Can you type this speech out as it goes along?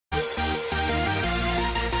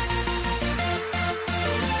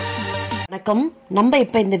வணக்கம். நம்ம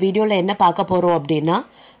இப்போ இந்த வீடியோவில் என்ன பார்க்க போகிறோம் அப்படின்னா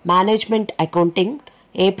management accounting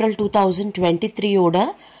April 2023ஓட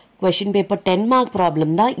question paper 10 mark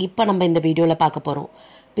problem தான் இப்போ நம்ம இந்த வீடியோவில் பார்க்க போகிறோம்.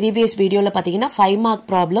 ப்ரீவியஸ் வீடியோவில் பார்த்தீங்கன்னா 5 மார்க்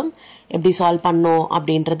ப்ராப்ளம் எப்படி சால்வ் பண்ணோம்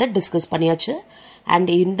அப்படின்றத டிஸ்கஸ் பண்ணியாச்சு.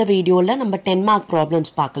 அண்ட் இந்த வீடியோவில் நம்ம 10 மார்க்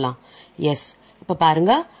ப்ராப்ளம்ஸ் பார்க்கலாம். எஸ், இப்போ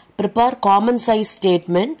பாருங்கள், prepare common size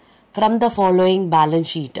statement from the following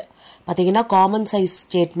balance sheet. பார்த்தீங்கன்னா காமன் சைஸ்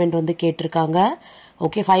ஸ்டேட்மெண்ட் வந்து கேட்டிருக்காங்க.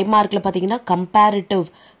 ஓகே, 5 மார்க்கில் பார்த்தீங்கன்னா கம்பேரிட்டிவ்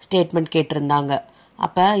ஸ்டேட்மெண்ட் கேட்டிருந்தாங்க.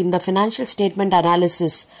 அப்போ இந்த ஃபினான்ஷியல் ஸ்டேட்மெண்ட்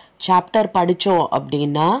அனாலிசிஸ் சாப்டர் படித்தோம்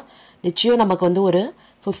அப்படின்னா நிச்சயம் நமக்கு வந்து ஒரு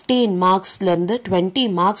 15 மார்க்ஸ்லேருந்து 20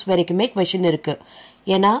 மார்க்ஸ் வரைக்குமே கொஷின் இருக்குது.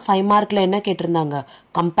 ஏன்னா 5 மார்க்கில் என்ன கேட்டிருந்தாங்க,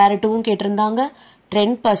 கம்பேரிட்டிவும் கேட்டிருந்தாங்க,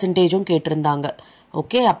 10% கேட்டிருந்தாங்க.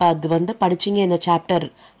 ஓகே, அப்போ அது வந்து படிச்சிங்க இந்த சாப்டர்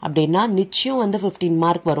அப்படின்னா நிச்சயம் வந்து 15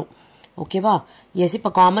 மார்க் வரும். ஓகேவா? எஸ், இப்போ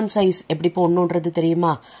காமன் சைஸ் எப்படி போடணுன்றது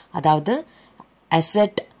தெரியுமா? அதாவது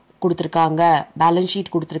அசெட் கொடுத்துருக்காங்க, பேலன்ஸ்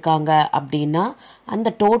ஷீட் கொடுத்துருக்காங்க அப்படின்னா அந்த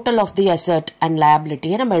total of the asset and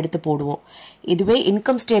லயபிலிட்டியை நம்ம எடுத்து போடுவோம். இதுவே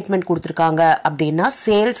இன்கம் ஸ்டேட்மெண்ட் கொடுத்துருக்காங்க அப்படின்னா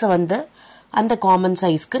சேல்ஸை வந்து அந்த காமன்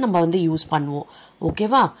சைஸ்க்கு நம்ம வந்து யூஸ் பண்ணுவோம்.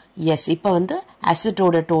 ஓகேவா? எஸ், இப்போ வந்து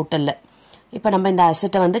அசெட்டோட டோட்டலில் இப்போ நம்ம இந்த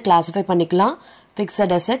அசெட்டை வந்து கிளாஸிஃபை பண்ணிக்கலாம்.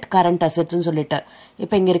 ஃபிக்ஸட் அசெட், கரண்ட் அசெட்ஸ்ன்னு சொல்லிட்டு.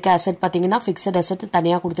 இப்போ இங்கே இருக்க அசெட் பார்த்தீங்கன்னா ஃபிக்ஸட் அசெட்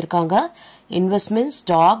தனியாக கொடுத்துருக்காங்க. Investment,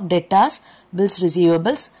 stock, debtors, bills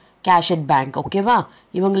receivables, cash at bank. ஓகேவா?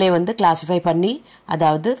 இவங்களே வந்து கிளாஸிஃபை பண்ணி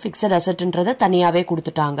அதாவது ஃபிக்ஸட் அசெட்ன்றதை தனியாகவே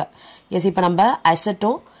கொடுத்துட்டாங்க. எஸ், இப்போ நம்ம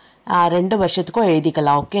அசெட்டும் 2 வருஷத்துக்கும்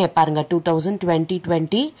எழுதிக்கலாம். ஓகே, பாருங்கள்,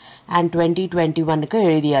 2020 அண்ட் 2021க்கு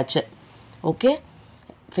எழுதியாச்சு. ஓகே,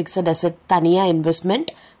 ஃபிக்ஸட் அசெட் தனியாக,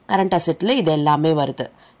 இன்வெஸ்ட்மெண்ட், கரண்ட் அசெட்டில் இது எல்லாமே வருது.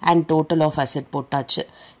 அண்ட் டோட்டல் ஆஃப் அசெட் போட்டாச்சு.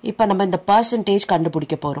 இப்போ நம்ம இந்த பர்சன்டேஜ்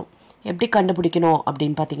கண்டுபிடிக்க போகிறோம். எப்படி கண்டுபிடிக்கணும்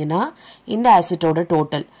அப்படின்னு பார்த்தீங்கன்னா இந்த அசெட்டோட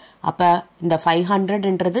டோட்டல். அப்போ இந்த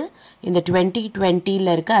 500ன்றது இந்த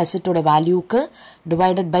 2020ல் இருக்க அசெட்டோட வேல்யூக்கு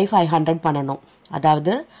டிவைடட் பை 500 பண்ணணும்.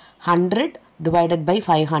 அதாவது 100 divided by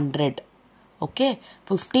 500. Okay,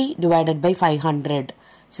 50 divided by 500,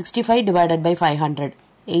 65 divided by 500,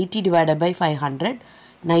 80 divided by 500,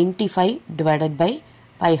 95 divided by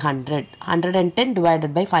 500, 110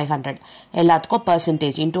 divided by 500. எல்லாத்துக்கும்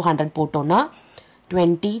percentage into 100 போட்டோம்னா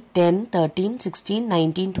 20, 10, 13, 16,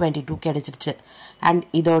 19, 22 கிடைச்சிருச்சு. அண்ட்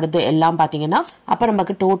இதோடது எல்லாம் பார்த்தீங்கன்னா அப்போ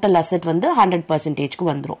நமக்கு டோட்டல் அசெட் வந்து 100%க்கு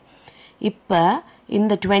வந்துடும். இப்போ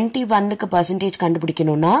இந்த 21க்கு பர்சன்டேஜ்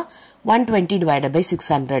கண்டுபிடிக்கணும்னா 120 divided by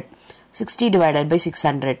 600, 60 divided by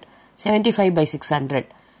 600, 75 by 600,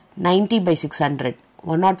 90 by 600,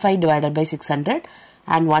 105 divided by 600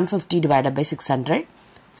 and 150 divided by 600.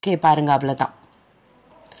 Okay, பாருங்க, அவ்வளோதான்.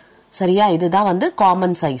 சரியா? இதுதான் வந்து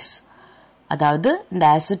காமன் சைஸ். அதாவது இந்த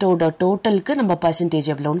அசெட்டோட டோட்டலுக்கு நம்ம பர்சன்டேஜ்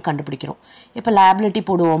எவ்வளோன்னு கண்டுபிடிக்கிறோம். இப்போ லயபிலிட்டி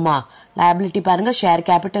போடுவோமா? லயபிலிட்டி பாருங்கள், ஷேர்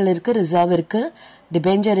கேபிட்டல் இருக்குது, ரிசர்வ் இருக்குது,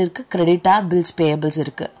 டிபெஞ்சர் இருக்குது, கிரெடிட்டார், பில்ஸ் பேயபிள்ஸ்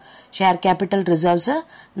இருக்குது. ஷேர் கேபிட்டல் ரிசர்வ்ஸை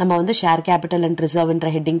நம்ம வந்து ஷேர் கேபிட்டல் அண்ட் ரிசர்வ்ன்ற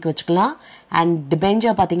ஹெட்டிங்க்கு வச்சுக்கலாம். அண்ட்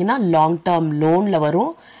டிபெஞ்சர் பார்த்தீங்கன்னா லாங் டேர்ம் லோனில்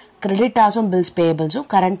வரும். கிரெடிட்டார்ஸும் bills பேயபிள்ஸும்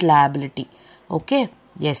current liability. Okay,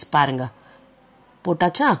 S, பாருங்கள்,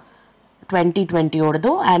 போட்டாச்சா?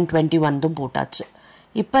 2020ஓடதும் அண்ட் 21தும் போட்டாச்சு.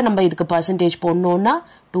 இப்போ நம்ம இதுக்கு பர்சன்டேஜ் போடணுன்னா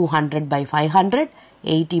 200 by 500,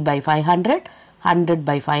 80 by 500, 100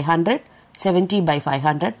 by 500, 70 by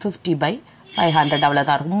 500, 50 by 500.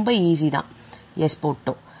 அவ்வளோதான், ரொம்ப ஈஸி தான். எஸ்,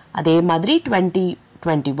 போட்டோம். அதே மாதிரி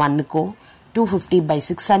 2021க்கும் 250 by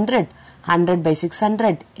 600, 100 by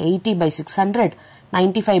 600, 80 by 600,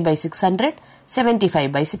 95 by 600, 75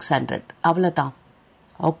 by 600. அவ்வளோதான்.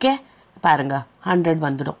 ஓகே, பாருங்க, 100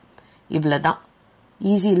 வந்துடும். இவ்வளோதான்.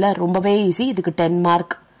 ஈஸி இல்லை? ரொம்பவே ஈஸி. இதுக்கு 10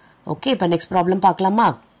 மார்க். ஓகே, இப்போ நெக்ஸ்ட் ப்ராப்ளம் பார்க்கலாமா?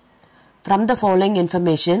 From the following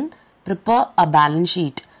information prepare a balance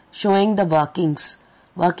sheet showing the workings.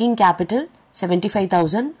 Working capital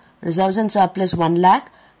 75,000, reserves and surplus 1 lakh,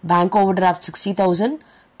 bank over draft 60,000,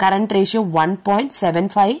 current ratio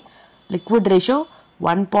 1.75, liquid ratio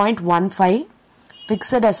 1.15,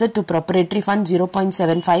 fixed asset to ப்ராப்பரேட்டரி fund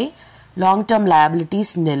 0.75, long term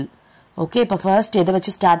liabilities nil. Okay, இப்போ first எதை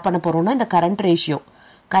வச்சு start பண்ண போகிறோம்னா இந்த current ratio.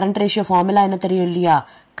 Current ratio formula என்ன தெரியும் இல்லையா?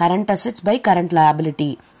 Current assets by current liability.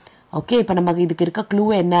 Okay, இப்போ நமக்கு இதுக்கு இருக்க க்ளூ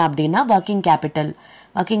என்ன அப்படின்னா ஒர்க்கிங் கேபிட்டல்.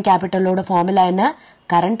 ஒர்க்கிங் கேபிட்டலோட ஃபார்முலா என்ன?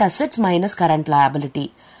 Current assets minus current liability.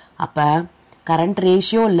 அப்போ கரண்ட்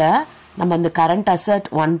ரேஷியோவில் நம்ம இந்த கரண்ட் அசெட்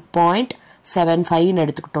 1.75ன்னு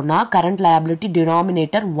எடுத்துக்கிட்டோம்னா கரண்ட் லயபிலிட்டி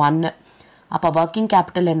டினாமினேட்டர் 1. அப்போ ஒர்க்கிங்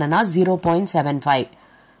கேபிட்டல் என்னன்னா 0.75.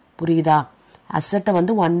 புரியுதா? அசெட்டை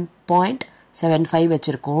வந்து 1.75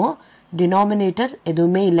 வச்சுருக்கோம். டினாமினேட்டர்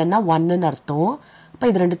எதுவுமே இல்லைன்னா 1ன்னு அர்த்தம். இப்போ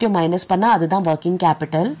இது ரெண்டுத்தையும் மைனஸ் பண்ணால் அதுதான் ஒர்க்கிங்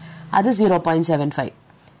கேபிட்டல். அது 0.75.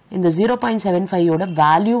 இந்த 0.75ஓட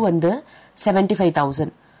வேல்யூ வந்து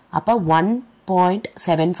 75,000. அப்போ 1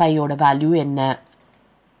 0.75 ஓட வேல்யூ என்ன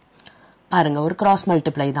பாருங்க ஒரு கிராஸ்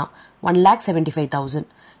மல்டிப்ளை தான் 1,75,000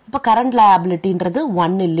 இப்போ கரண்ட் லயபிலிட்டின்றது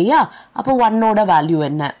 1 இல்லையா அப்போ 1 ஓட வேல்யூ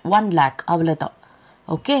என்ன 1 lakh அவ்வளவுதான்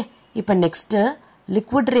ஓகே இப்போ நெக்ஸ்ட்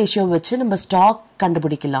லிக்விட் ரேஷியோ வச்சு நம்ம ஸ்டாக்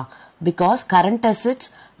கண்டுபிடிக்கலாம் பிகாஸ் கரண்ட் அசெட்ஸ்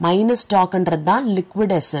மைனஸ் ஸ்டாக்ன்றது தான்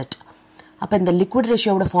லிக்விட் அசெட் அப்போ இந்த லிக்விட்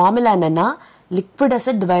ரேஷியோட ஃபார்முலா என்னன்னா liquid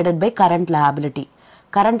asset divided by current liability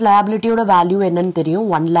current லயபிலிட்டியோட value என்னன்னு தெரியும்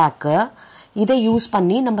 1 lakh இதை யூஸ்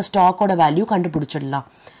பண்ணி நம்ம ஸ்டாக்கோட வேல்யூ கண்டுபிடிச்சிடலாம்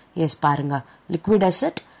எஸ் பாருங்க liquid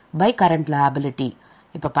asset by current liability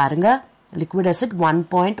இப்போ பாருங்க லிக்விட் அசெட்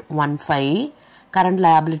 1.15 கரண்ட்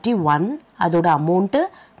லயபிலிட்டி 1 அதோட அமௌண்ட்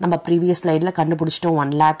நம்ம ப்ரீவியஸ் ஸ்லைடில் கண்டுபிடிச்சிட்டோம்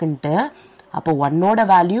 1 lakhன்ட்டு அப்போ 1 ஓட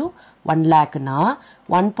வேல்யூ 1 lakhனா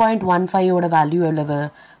 1.15 ஓட வேல்யூ எவ்வளவு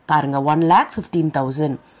பாருங்க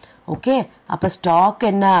 1,15,000 ஓகே அப்போ ஸ்டாக்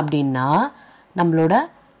என்ன அப்படின்னா நம்மளோட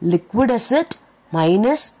liquid asset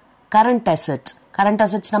minus current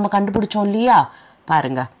assets நம்ம கண்டுபிடிச்சோம் இல்லையா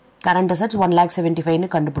பாருங்க கரண்ட் அசெட்ஸ் 1,75,000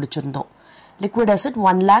 கண்டுபிடிச்சிருந்தோம் லிக்விட் அசெட்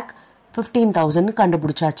 1,15,000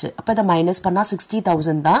 கண்டுபிடிச்சாச்சு அப்போ இதை மைனஸ் பண்ணால்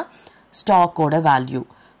 60,000 தான் ஸ்டாக்கோட வேல்யூ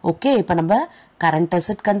ஓகே இப்போ நம்ம கரண்ட்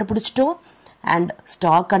அசெட் கண்டுபிடிச்சிட்டோம் அண்ட்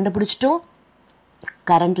ஸ்டாக் கண்டுபிடிச்சிட்டோம்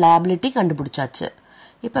கரண்ட் லயபிலிட்டி கண்டுபிடிச்சாச்சு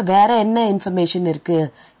இப்போ வேற என்ன இன்ஃபர்மேஷன் இருக்கு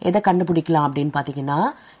எதை கண்டுபிடிக்கலாம் அப்படின்னு பார்த்தீங்கன்னா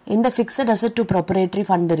இந்த fixed asset to proprietary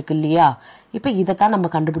fund இருக்கு இல்லையா இப்போ இதை தான் நம்ம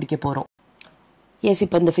கண்டுபிடிக்க போகிறோம் எஸ்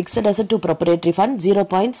இப்போ இந்த fixed asset to proprietary fund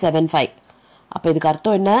 0.75 அப்போ இதுக்கு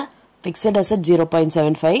அர்த்தம் என்ன ஃபிக்ஸட் அசெட்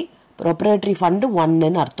 0.75 ப்ரொப்ரேட்டரி ஃபண்ட்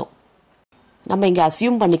 1ன்னு அர்த்தம் நம்ம இங்கே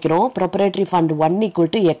அசியூம் பண்ணிக்கிறோம் ப்ரொப்ரேட்டரி ஃபண்ட் 1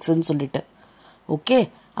 ஈக்குவல் டு எக்ஸ்ன்னு சொல்லிட்டு ஓகே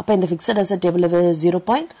அப்போ இந்த ஃபிக்ஸட் அசெட் எவ்வளவு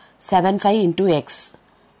 0.75 இன்டூ எக்ஸ்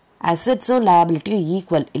அசெட்ஸும் லயபிலிட்டியும்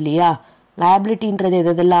ஈக்குவல் இல்லையா லயபிலிட்டின்றது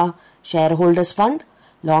எதெல்லாம் share holders fund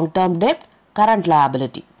long term dept current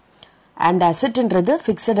liability and அசெட்ன்றது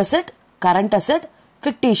fixed asset current asset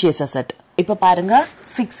fictitious asset இப்போ பாருங்க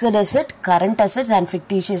fixed asset current assets and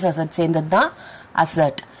fictitious asset சேர்ந்தது தான்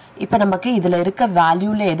அசெட் இப்போ நமக்கு இதில் இருக்க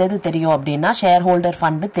வேல்யூவில் எது தெரியும் அப்படின்னா ஷேர் ஹோல்டர்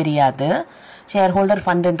ஃபண்டு தெரியாது ஷேர் ஹோல்டர்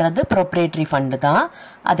ஃபண்டுன்றது ப்ரொப்ரேட்டரி ஃபண்டு தான்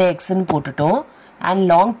அதை எக்ஸ்ன்னு போட்டுட்டோம் அண்ட்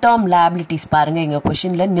லாங் டேர்ம் லயபிலிட்டிஸ் பாருங்க எங்கள்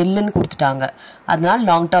கொஷினில் நில்லுன்னு கொடுத்துட்டாங்க அதனால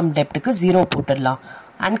லாங் டேர்ம் டெப்ட்டுக்கு 0 போட்டுடலாம்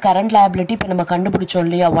அண்ட் கரண்ட் லயபிலிட்டி இப்போ நம்ம கண்டுபிடிச்சோம்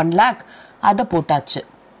இல்லையா 1 lakh அதை போட்டாச்சு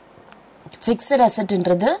ஃபிக்ஸட்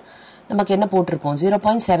அசெட்ன்றது நமக்கு என்ன போட்டிருக்கோம்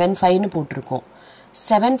 0.75ன்னு போட்டிருக்கோம்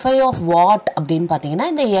 75 ஆஃப் வாட் அப்படின்னு பார்த்தீங்கன்னா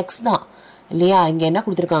இந்த எக்ஸ் தான் இல்லையா இங்கே என்ன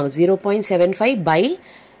கொடுத்துருக்காங்க 0.75 பை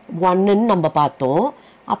 1ன்னு நம்ம பார்த்தோம்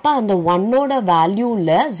அப்போ அந்த 1ஓட வேல்யூவில்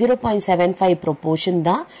 0.75 ப்ரொபோர்ஷன்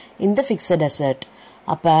தான் இந்த ஃபிக்ஸட் அசெட்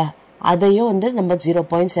அப்போ அதையும் வந்து நம்ம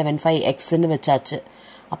 0.75 எக்ஸ்ன்னு வச்சாச்சு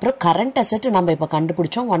அப்புறம் கரண்ட் அசெட் நம்ம இப்போ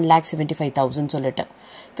கண்டுபிடிச்சோம் 1,75,000 சொல்லிட்டு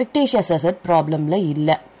ஃபிக்டிஷியஸ் அசெட் ப்ராப்ளமில்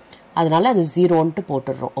இல்லை அதனால அது 0ன்ட்டு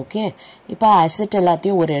போட்டுடுறோம் ஓகே இப்போ அசெட்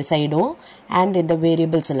எல்லாத்தையும் ஒரு சைடும் அண்ட் இந்த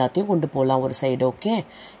வேரியபிள்ஸ் எல்லாத்தையும் கொண்டு போகலாம் ஒரு சைடு ஓகே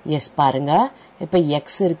எஸ் பாருங்க இப்போ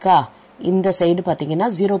எக்ஸ் இருக்கா இந்த சைடு பார்த்தீங்கன்னா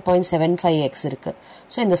 0.75 எக்ஸ் இருக்கு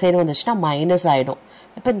ஸோ இந்த சைடு வந்துச்சுன்னா மைனஸ் ஆகிடும்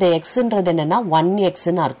இப்போ இந்த எக்ஸ்ன்றது என்னன்னா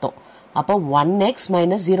 1xன்னு அர்த்தம் அப்போ 1x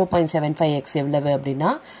மைனஸ் 0.75 எக்ஸ் எவ்வளவு அப்படின்னா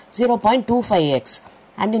 0.25 எக்ஸ்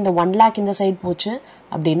அண்ட் இந்த 1 lakh இந்த சைடு போச்சு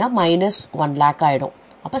அப்படின்னா மைனஸ் 1 lakh ஆகிடும்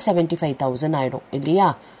அப்போ 75,000 ஆகிடும் இல்லையா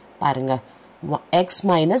பாருங்க எக்ஸ்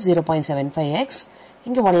மைனஸ் 0.75 எக்ஸ்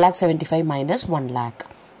இங்கே 1,75,000 மைனஸ் 1 lakh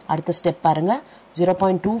அடுத்த ஸ்டெப் பாருங்க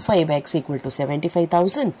 0.25 x equal to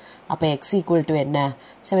 75,000 அப்போ x equal to என்ன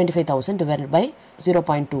 75,000 divided by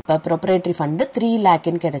 0.2 இப்போ ப்ரொப்ரேட்டரி ஃபண்டு 3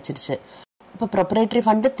 lakhன்னு கிடைச்சிருச்சு இப்போ ப்ரொப்ரேட்டரி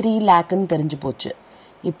ஃபண்டு 3 lakhன்னு தெரிஞ்சு போச்சு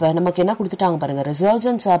இப்போ நமக்கு என்ன கொடுத்துட்டாங்க பாருங்க reserves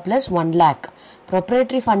and surplus 1 lakh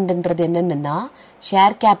proprietary ஃபண்டுன்றது என்னென்னா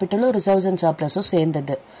ஷேர் கேபிட்டலும் ரிசர்வ்ஸ் அண்ட் சர்ப்ளஸும்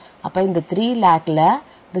சேர்ந்தது அப்போ இந்த 3 lakhல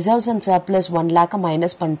reserves and surplus 1 lakh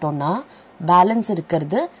minus பண்ணிட்டோம்னா பேலன்ஸ்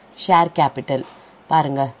இருக்கிறது ஷேர் கேபிட்டல்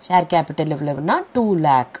பாருங்க ஷேர் கேபிட்டல் எவ்வளவுனா 2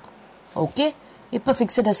 lakh ஓகே இப்போ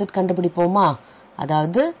ஃபிக்ஸட் அசெட் கண்டுபிடிப்போமா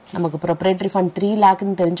அதாவது நமக்கு ப்ரொப்ரேட்டரி ஃபண்ட் 3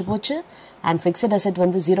 lakhன்னு தெரிஞ்சு போச்சு அண்ட் ஃபிக்ஸட் அசெட்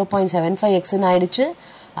வந்து 0.75 எக்ஸ்ன்னு ஆயிடுச்சு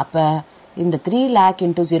அப்போ இந்த 3 lakh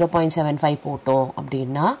இன்டூ 0.75 போட்டோம்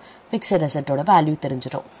அப்படின்னா ஃபிக்ஸட் அசெட்டோட வேல்யூ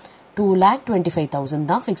தெரிஞ்சிடும் 2,25,000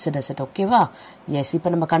 தான் ஃபிக்ஸட் அசெட் ஓகேவா எஸ் இப்போ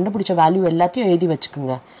நம்ம கண்டுபிடிச்ச வேல்யூ எல்லாத்தையும் எழுதி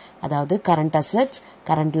வச்சுக்கோங்க அதாவது கரண்ட் அசெட்ஸ்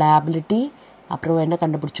கரண்ட் லயபிலிட்டி அப்புறம் என்ன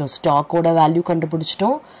கண்டுபிடிச்சோம் ஸ்டாக்கோட வேல்யூ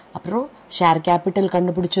கண்டுபிடிச்சிட்டோம் அப்புறம் ஷேர் கேபிட்டல்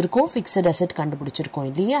கண்டுபிடிச்சிருக்கோம் ஃபிக்ஸட் அசெட் கண்டுபிடிச்சிருக்கோம்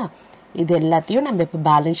இல்லையா இது எல்லாத்தையும் நம்ம இப்போ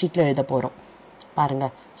பேலன்ஸ் ஷீட்டில் எழுத போகிறோம் பாருங்க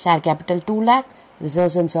share capital 2 lakh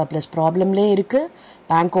reserves and surplus ப்ராப்ளம்லேயே இருக்குது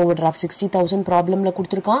பேங்க் ஓவர் டிராஃப்ட் 60,000 ப்ராப்ளமில்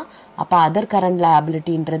கொடுத்துருக்கான் அப்போ அதர் கரண்ட்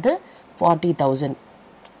லயபிலிட்டின்றது 40,000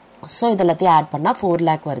 ஸோ இதெல்லாத்தையும் ஆட் பண்ணால் 4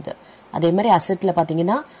 lakh வருது அதே மாதிரி அசெட்டில்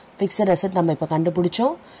பார்த்தீங்கன்னா ஃபிக்ஸட் அசெட் நம்ம இப்போ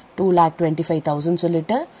கண்டுபிடிச்சோம் 2,25,000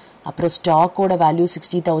 சொல்லிட்டு, அப்புறம் ஸ்டாக்கோட வேல்யூ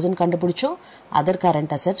 60,000 கண்டுபிடிச்சோம், அதர்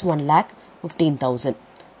கரண்ட் அசெட்ஸ் 1,15,000.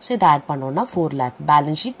 ஸோ இதை ஆட் பண்ணோன்னா 4 lakh.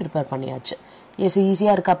 பேலன்ஸ் ஷீட் ப்ரிப்பேர் பண்ணியாச்சு. எஸ்,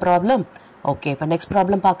 ஈஸியாக இருக்கா ப்ராப்ளம்? ஓகே, இப்போ நெக்ஸ்ட்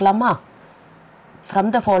ப்ராப்ளம் பார்க்கலாமா? From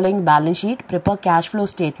the following balance sheet, prepare cash flow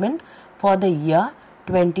statement for the year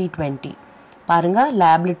 2020. பாருங்க,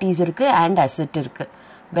 liabilities இருக்கு and asset இருக்கு.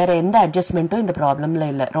 வேற எந்த அட்ஜஸ்ட்மெண்ட்டும் இந்த ப்ராப்ளம்ல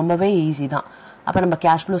இல்லை, ரொம்பவே ஈஸி தான். அப்போ நம்ம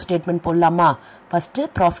கேஷ் ஃப்ளோ ஸ்டேட்மெண்ட் போடலாமா? First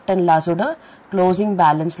profit and லாஸோட closing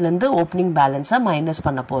பேலன்ஸ்லேருந்து opening பேலன்ஸை மைனஸ்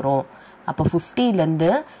பண்ண போகிறோம். அப்போ 50லேருந்து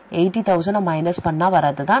 80,000 மைனஸ் பண்ணால்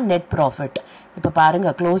வரது தான் நெட் ப்ராஃபிட். இப்போ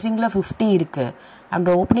பாருங்கள், க்ளோசிங்கில் 50 இருக்குது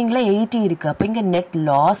அண்ட் ஓப்பனிங்கில் 80 இருக்குது. அப்போ இங்கே நெட்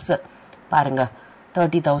லாஸ் பாருங்கள்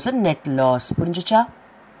 30,000 நெட் லாஸ். புரிஞ்சுச்சா?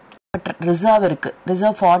 ரிசர்வ் இருக்குது.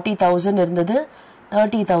 ரிசர்வ் 40,000 இருந்தது,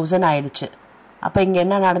 30,000 ஆயிடுச்சு. அப்போ இங்கே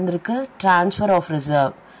என்ன நடந்திருக்கு? Transfer of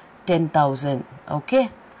reserve 10,000. ஓகே,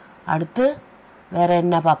 அடுத்து வேறு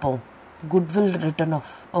என்ன பார்ப்போம்? Goodwill return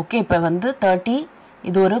of. ஓகே, இப்போ வந்து 30,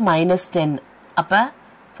 இது ஒரு -10, அப்போ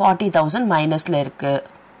 40,000 மைனஸில் இருக்குது.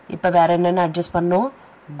 இப்போ வேறு என்னென்ன அட்ஜஸ்ட் பண்ணோம்?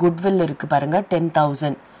 குட்வில் இருக்குது பாருங்கள்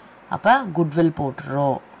 10,000, அப்போ குட்வில்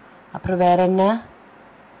போட்டுறோம். அப்புறம் வேறு என்ன?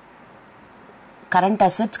 கரண்ட்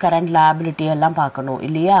அசெட்ஸ், கரண்ட் லைபிலிட்டி எல்லாம் பார்க்கணும்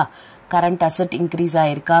இல்லையா? Current asset increase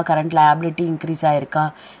ஆகிருக்கா, current liability increase ஆகிருக்கா,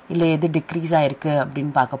 இல்லை எது டிக்ரீஸ் ஆகிருக்கு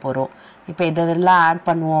அப்படின்னு பார்க்க போகிறோம். இப்போ இதெல்லாம் ஆட்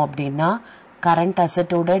பண்ணுவோம் அப்படின்னா கரண்ட்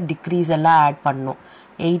அசெட்டோட டிக்ரீஸ் எல்லாம் ஆட் பண்ணணும்.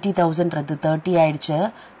 80,000ன்றது 30 ஆயிடுச்சு,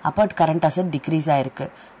 அப்போ கரண்ட் அசெட் டிக்ரீஸ் ஆகிருக்கு.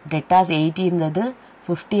 டெட்டாஸ் 80 இருந்தது,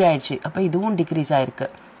 50 ஆயிடுச்சு, அப்போ இதுவும் டிக்ரீஸ் ஆகிருக்கு.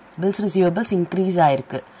 பில்ஸ் ரிசீவபிள்ஸ் இன்க்ரீஸ்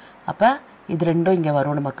ஆகிருக்கு, அப்போ இது ரெண்டும் இங்கே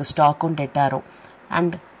வரும் நமக்கு, ஸ்டாக்கும் டெட்டாரும்.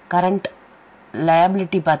 அண்ட் கரண்ட்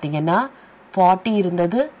லயபிலிட்டி பார்த்தீங்கன்னா 40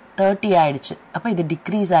 இருந்தது, 30 ஆயிடுச்சு, அப்போ இது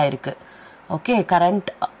டிக்ரீஸ் ஆகிருக்கு. ஓகே, கரண்ட்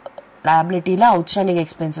லயபிலிட்டியில் அவுட்ஸ்டாண்டிங்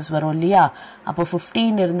எக்ஸ்பென்சஸ் வரும் இல்லையா? அப்போ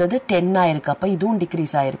 15 இருந்தது, 10 ஆயிருக்கு, அப்போ இதுவும்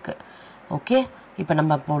டிக்ரீஸ் ஆகிருக்கு. ஓகே, இப்போ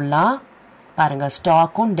நம்ம போடலாம் பாருங்கள்,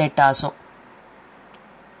 ஸ்டாக்கும் டெட்டாஸும்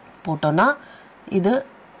போட்டோன்னா இது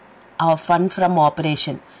ஃபண்ட் ஃப்ரம்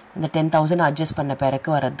ஆப்ரேஷன், இந்த 10,000 அட்ஜஸ்ட் பண்ண பிறகு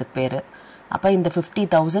வர்றதுக்கு பேர். அப்போ இந்த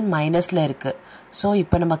 50,000 மைனஸில் இருக்குது. ஸோ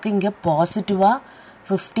இப்போ நமக்கு இங்கே பாசிட்டிவாக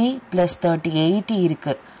 50 + 30 80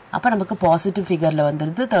 இருக்குது. அப்போ நமக்கு பாசிட்டிவ் ஃபிகரில்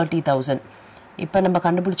வந்துடுது 30,000. இப்போ நம்ம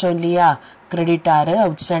கண்டுபிடிச்சோம் இல்லையா? கிரெடிட்டாரு,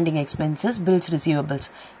 அவுட்ஸ்டாண்டிங் எக்ஸ்பென்சஸ், பில்ஸ் ரிசீவபிள்ஸ்,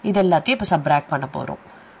 இது எல்லாத்தையும் இப்போ சப்ராக்ட் பண்ண போகிறோம்.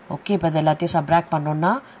 ஓகே, இப்போ இது எல்லாத்தையும் சப்ராக்ட்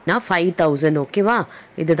பண்ணோன்னா 5,000. ஓகேவா?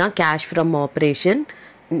 இதுதான் cash from operation.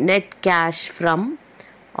 Net cash from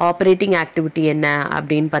operating activity என்ன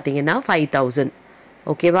அப்படின்னு பார்த்தீங்கன்னா 5,000.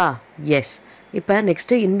 ஓகேவா? எஸ். இப்போ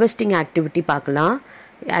நெக்ஸ்ட்டு இன்வெஸ்டிங் ஆக்டிவிட்டி பார்க்கலாம்.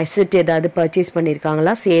 அசெட் ஏதாவது பர்ச்சேஸ்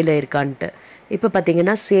பண்ணியிருக்காங்களா, சேல் ஆயிருக்கான்ட்டு. இப்போ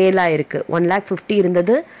பார்த்தீங்கன்னா சேலாக இருக்குது. 1,50,000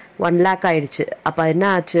 இருந்தது, 1 lakh ஆயிடுச்சு. அப்போ என்ன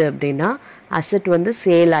ஆச்சு அப்படின்னா அசெட் வந்து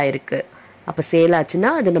சேல் ஆயிருக்கு. அப்போ சேல்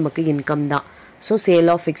ஆச்சுன்னா அது நமக்கு இன்கம் தான். So sale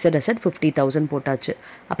of fixed asset 50,000 போட்டாச்சு.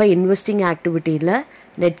 அப்போ இன்வெஸ்டிங் ஆக்டிவிட்டியில்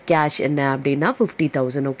நெட் கேஷ் என்ன அப்படின்னா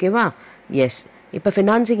 50,000. ஓகேவா? எஸ். இப்போ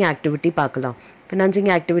ஃபினான்சிங் ஆக்டிவிட்டி பார்க்கலாம். ஃபினான்சிங்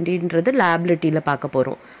ஆக்டிவிட்டின்றது லைபிலிட்டியில் பார்க்க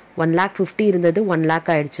போகிறோம். 1,50,000 இருந்தது, 1 lakh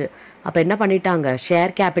ஆயிடுச்சு. அப்போ என்ன பண்ணிட்டாங்க?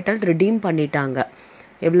 ஷேர் கேபிட்டல் ரிடீம் பண்ணிட்டாங்க.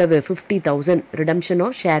 எவ்வளவு? 50,000 ரிடம்ஷன்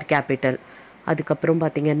ஆஃப் ஷேர் கேபிட்டல். அதுக்கப்புறம்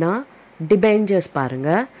பார்த்தீங்கன்னா டிபெஞ்சர்ஸ்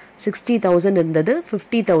பாருங்கள், 60,000 இருந்தது,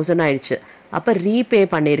 50,000 ஆயிடுச்சு. அப்போ ரீபே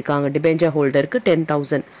பண்ணியிருக்காங்க டிபெஞ்சர் ஹோல்டருக்கு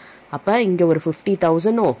 10,000. அப்போ இங்கே ஒரு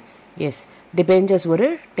 50,000. எஸ், டிபெஞ்சர்ஸ் ஒரு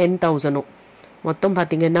 10,000. மொத்தம்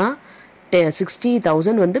பார்த்தீங்கன்னா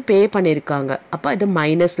 60,000 வந்து பே பண்ணியிருக்காங்க. அப்போ இது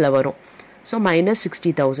மைனஸில் வரும். ஸோ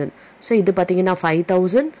 -60,000. ஸோ இது பார்த்தீங்கன்னா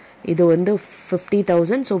 5,000, இது வந்து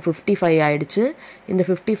 50,000. ஸோ 55 ஆயிடுச்சு. இந்த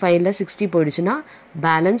 55ல் 60 போயிடுச்சுன்னா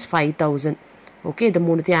பேலன்ஸ் 5,000. ஓகே, இது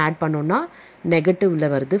மூணுத்தையும் ஆட் பண்ணோன்னா நெகட்டிவில்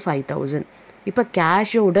வருது 5,000. இப்போ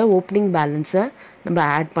கேஷோட ஓப்பனிங் பேலன்ஸை நம்ம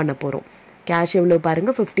ஆட் பண்ண போகிறோம். கேஷ் எவ்வளோ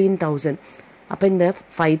பாருங்கள்? 15,000. அப்போ இந்த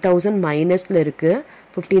 5,000 மைனஸில் இருக்குது,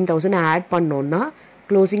 15,000 ஆட் பண்ணோன்னா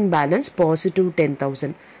க்ளோசிங் பேலன்ஸ் பாசிட்டிவ்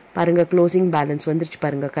 10,000. பாருங்கள், க்ளோசிங் பேலன்ஸ் வந்துருச்சு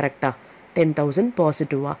பாருங்கள், கரெக்டாக 10,000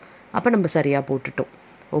 பாசிட்டிவாக. அப்போ நம்ம சரியாக போட்டுட்டோம்.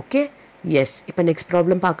 Okay, S. இப்போ நெக்ஸ்ட்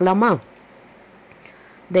ப்ராப்ளம் பார்க்கலாமா?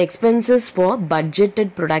 த expenses for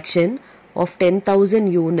budgeted production of 10,000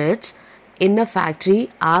 units in a factory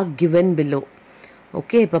are given below.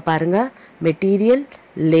 Okay, இப்போ பாருங்கள், material,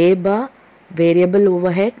 labour, variable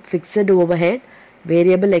overhead, fixed overhead,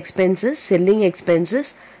 variable expenses, selling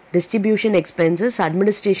expenses, distribution expenses,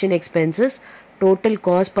 administration expenses, total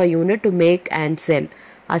cost per unit to make and sell.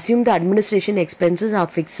 Assume the administration expenses are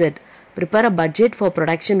fixed. Prepare a budget for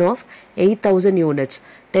production of 8,000 units.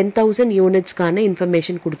 10,000 unitsக்கான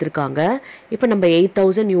information கொடுத்துருக்காங்க. இப்போ நம்ம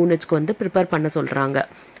 8,000 unitsக்கு வந்து prepare பண்ண சொல்கிறாங்க.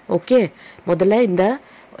 Okay, முதல்ல இந்த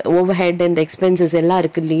overhead இந்த expenses எல்லாம்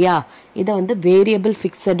இருக்கு இல்லையா, இதை வந்து வேரியபிள்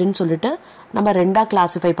ஃபிக்ஸடுன்னு சொல்லிட்டு நம்ம ரெண்டாக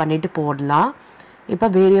கிளாஸிஃபை பண்ணிட்டு போடலாம். இப்போ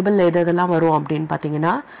வேரியபிள் எதெல்லாம் வரும் அப்படின்னு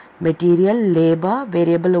பார்த்தீங்கன்னா மெட்டீரியல், லேபர்,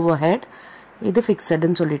 வேரியபிள் ஓவர்ஹெட், இது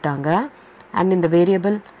ஃபிக்ஸடுன்னு சொல்லிட்டாங்க. அண்ட் இந்த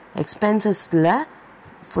வேரியபிள் எக்ஸ்பென்சஸில்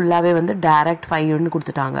ஃபுல்லாகவே வந்து டைரக்ட் 5ன்னு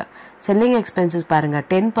கொடுத்துட்டாங்க. செல்லிங் எக்ஸ்பென்சஸ் பாருங்கள்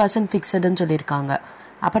 10% ஃபிக்ஸடுன்னு சொல்லியிருக்காங்க,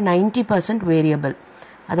 அப்போ 90% வேரியபிள்.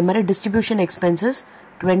 அது மாதிரி டிஸ்ட்ரிபியூஷன் எக்ஸ்பென்சஸ்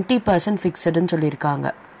 20% ஃபிக்ஸடுன்னு சொல்லியிருக்காங்க,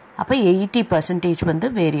 அப்போ 80% வந்து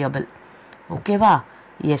வேரியபிள். ஓகேவா?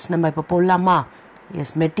 எஸ், நம்ம இப்போ போடலாமா?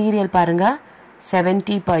 எஸ், மெட்டீரியல் பாருங்கள்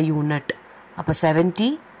 70 per unit, அப்போ 70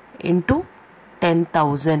 into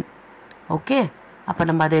 10,000. ஓகே, அப்போ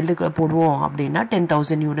நம்ம அதை எதுக்கு போடுவோம் அப்படின்னா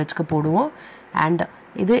 10,000 யூனிட்ஸ்க்கு போடுவோம். அண்ட்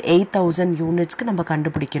இது 8,000 யூனிட்ஸ்க்கு நம்ம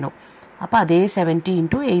கண்டுபிடிக்கணும், அப்போ அதே 70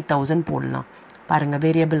 into 8,000 போடலாம். பாருங்கள்,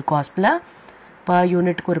 வேரியபிள் காஸ்ட்டில் பர்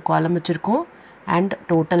யூனிட்க்கு ஒரு காலம் வச்சுருக்கோம். அண்ட்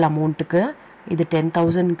டோட்டல் அமௌண்ட்டுக்கு இது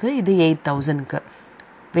 10,000க்கு, இது 8,000க்கு.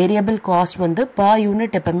 வேரியபிள் காஸ்ட் வந்து பர்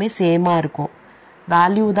யூனிட் எப்பவுமே சேமாக இருக்கும்,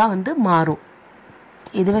 வேல்யூ தான் வந்து மாறும்.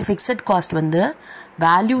 இதுவே ஃபிக்ஸட் காஸ்ட் வந்து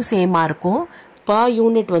வேல்யூ சேமாக இருக்கும், பர்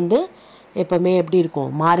யூனிட் வந்து எப்பவுமே எப்படி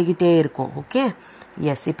இருக்கும், மாறிக்கிட்டே இருக்கும். ஓகே,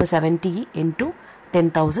 எஸ், இப்போ 70 into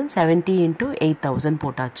 10,000, 70 into 8,000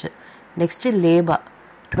 போட்டாச்சு. Next labour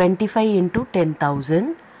 25 into 10,000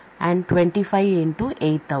 and 25 into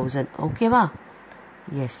 8,000. ஓகேவா?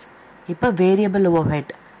 எஸ், இப்போ வேரியபிள்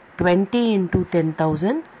ஓவர்ஹெட் 20 into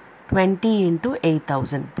 10,000, 20 into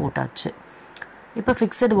 8,000 போட்டாச்சு. இப்போ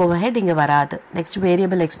ஃபிக்ஸட் ஓவர்ஹெட் இங்கே வராது. Next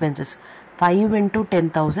variable expenses 5 into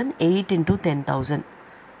 10,000, 8 into 10,000.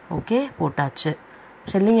 Okay, போட்டாச்சு.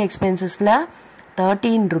 செல்லிங் எக்ஸ்பென்சஸில்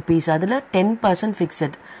 13 rupees, அதில் 10%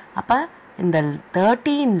 ஃபிக்ஸட். அப்போ இந்த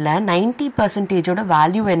 13ல் 90%ஓட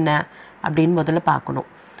வேல்யூ என்ன அப்படின்னு முதல்ல பார்க்கணும்.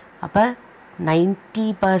 அப்போ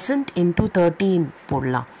 90% into 13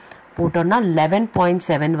 போடலாம். போட்டோன்னா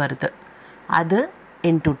 11.7 வருது. அது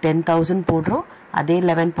இன்ட்டு 10,000 போடுறோம், அதே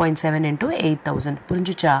 11.7 into 8,000.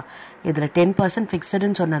 புரிஞ்சுச்சா? இதில் 10%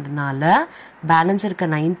 ஃபிக்ஸடுன்னு சொன்னதுனால பேலன்ஸ் இருக்க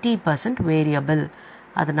 90% வேரியபிள்.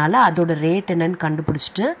 அதனால் அதோட ரேட் என்னன்னு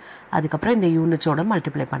கண்டுபிடிச்சிட்டு அதுக்கப்புறம் இந்த யூனிட்ஸோட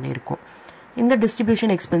மல்டிப்ளை பண்ணியிருக்கோம். இந்த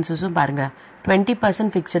டிஸ்ட்ரிபியூஷன் எக்ஸ்பென்சஸும் பாருங்கள்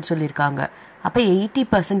 20% ஃபிக்ஸட் சொல்லியிருக்காங்க, அப்போ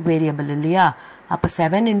 80% வேரியபிள் இல்லையா? அப்போ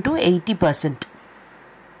 7 into 80%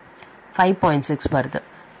 5.6 வருது.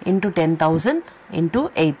 Into 10,000 into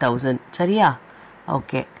 8,000. சரியா?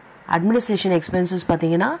 ஓகே. அட்மினிஸ்ட்ரேஷன் எக்ஸ்பென்சஸ்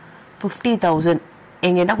பார்த்தீங்கன்னா 50,000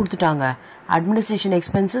 எங்கே என்ன கொடுத்துட்டாங்க, அட்மினிஸ்ட்ரேஷன்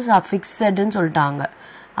எக்ஸ்பென்சஸ் ஃபிக்ஸடுன்னு சொல்லிட்டாங்க,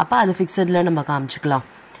 அப்போ அது ஃபிக்ஸடில் நம்ம காமிச்சிக்கலாம்.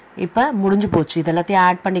 இப்போ முடிஞ்சு போச்சு, இதெல்லாத்தையும்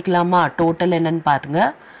ஆட் பண்ணிக்கலாமா? டோட்டல் என்னன்னு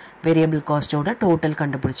பாருங்கள். வேரியபிள் காஸ்ட்டோட டோட்டல்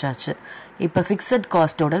கண்டுபிடிச்சாச்சு. இப்போ ஃபிக்ஸட்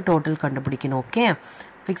காஸ்ட்டோட டோட்டல் கண்டுபிடிக்கணும். ஓகே,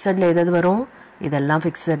 ஃபிக்ஸடில் எதாவது வரும், இதெல்லாம்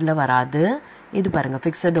ஃபிக்ஸடில் வராது. இது பாருங்கள்,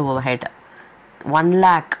 ஃபிக்ஸட் ஓவர்ஹெட் 1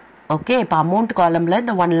 lakh. ஓகே, இப்போ அமௌண்ட் காலமில்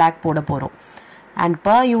இந்த 1 lakh போட போகிறோம். அண்ட்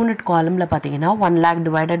பர் யூனிட் காலமில் பார்த்தீங்கன்னா 1 lakh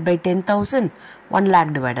divided by 10,000, 1 lakh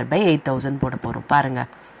divided by 8,000 போட போகிறோம். பாருங்கள்,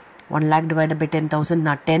 1 lakh divided by 10,000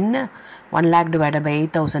 not 10, 1 lakh divided by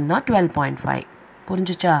 8,000 not 12.5.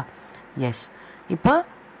 புரிஞ்சுச்சா? எஸ். இப்போ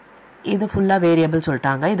இது ஃபுல்லாக வேரியபிள்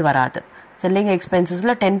சொல்லிட்டாங்க, இது வராது. செல்லிங்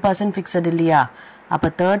எக்ஸ்பென்சஸில் 10% ஃபிக்ஸட் இல்லையா? அப்போ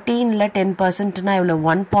 13ல் 10%னா எவ்வளோ?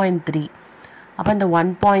 1.3. அப்போ இந்த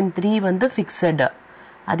 1.3 வந்து ஃபிக்ஸடு.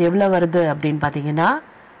 அது எவ்வளோ வருது அப்படின்னு பார்த்தீங்கன்னா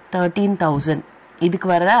 13,000. இதுக்கு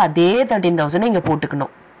வர அதே 13,000 இங்கே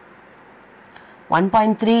போட்டுக்கணும்.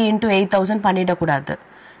 1.3 into 8,000 பண்ணிடக்கூடாது.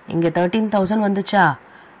 இங்கே 13,000 வந்துச்சா,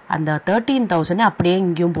 அந்த 13,000 அப்படியே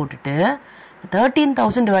இங்கேயும் போட்டுட்டு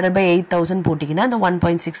 13,000 divided by 8,000 போட்டிங்கன்னா அந்த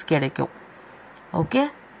 1.6 கிடைக்கும். Okay,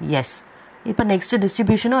 S. இப்போ நெக்ஸ்ட்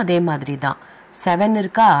டிஸ்ட்ரிபியூஷனும் அதே மாதிரி தான். 7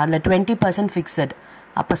 இருக்கா, அதில் 20% ஃபிக்ஸட்.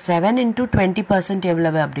 அப்போ 7 into 20%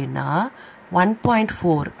 எவ்வளவு அப்படின்னா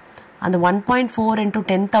 1.4. அந்த 1.4 into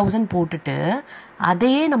 10,000 போட்டுட்டு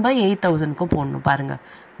அதையே நம்ம 8,000க்கும் போடணும். பாருங்கள்,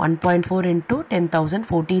 1.4 into 10,000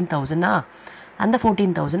 14,000. அந்த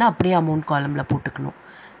 14,000 அப்படியே அமௌண்ட் காலமில் போட்டுக்கணும்.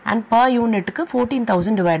 அண்ட் பர் யூனிட்டுக்கு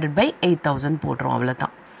 14,000 divided by 8,000 போடுறோம்,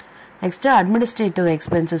 அவ்வளோதான். நெக்ஸ்ட்டு அட்மினிஸ்ட்ரேட்டிவ்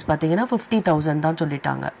எக்ஸ்பென்சஸ் பார்த்தீங்கன்னா 50,000 தான்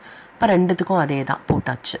சொல்லிட்டாங்க. இப்போ ரெண்டுத்துக்கும் அதே தான்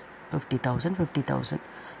போட்டாச்சு, 50,000 50,000.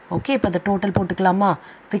 ஓகே, இப்போ இந்த டோட்டல் போட்டுக்கலாமா?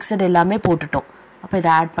 ஃபிக்ஸட் எல்லாமே போட்டுட்டோம். அப்போ இதை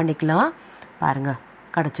ஆட் பண்ணிக்கலாம். பாருங்கள்,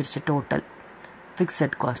 கிடச்சிருச்சு டோட்டல்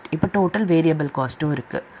ஃபிக்ஸட் காஸ்ட். இப்போ டோட்டல் வேரியபிள் காஸ்ட்டும்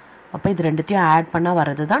இருக்குது. அப்போ இது ரெண்டுத்தையும் ஆட் பண்ணால்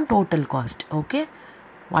வர்றது தான் டோட்டல் காஸ்ட். ஓகே,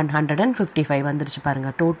 155 வந்துருச்சு.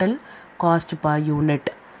 பாருங்கள், டோட்டல் காஸ்ட் பர் யூனிட்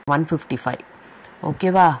 155.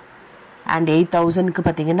 ஓகேவா? அண்ட் 8,000க்கு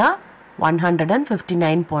பார்த்தீங்கன்னா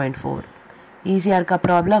 159.4. ஈஸியாக இருக்கா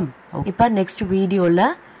ப்ராப்ளம்? இப்போ நெக்ஸ்ட் வீடியோவில்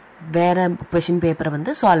வேறு கொஷின் பேப்பரை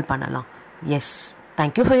வந்து சால்வ் பண்ணலாம். S,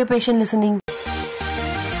 thank you for your patient listening.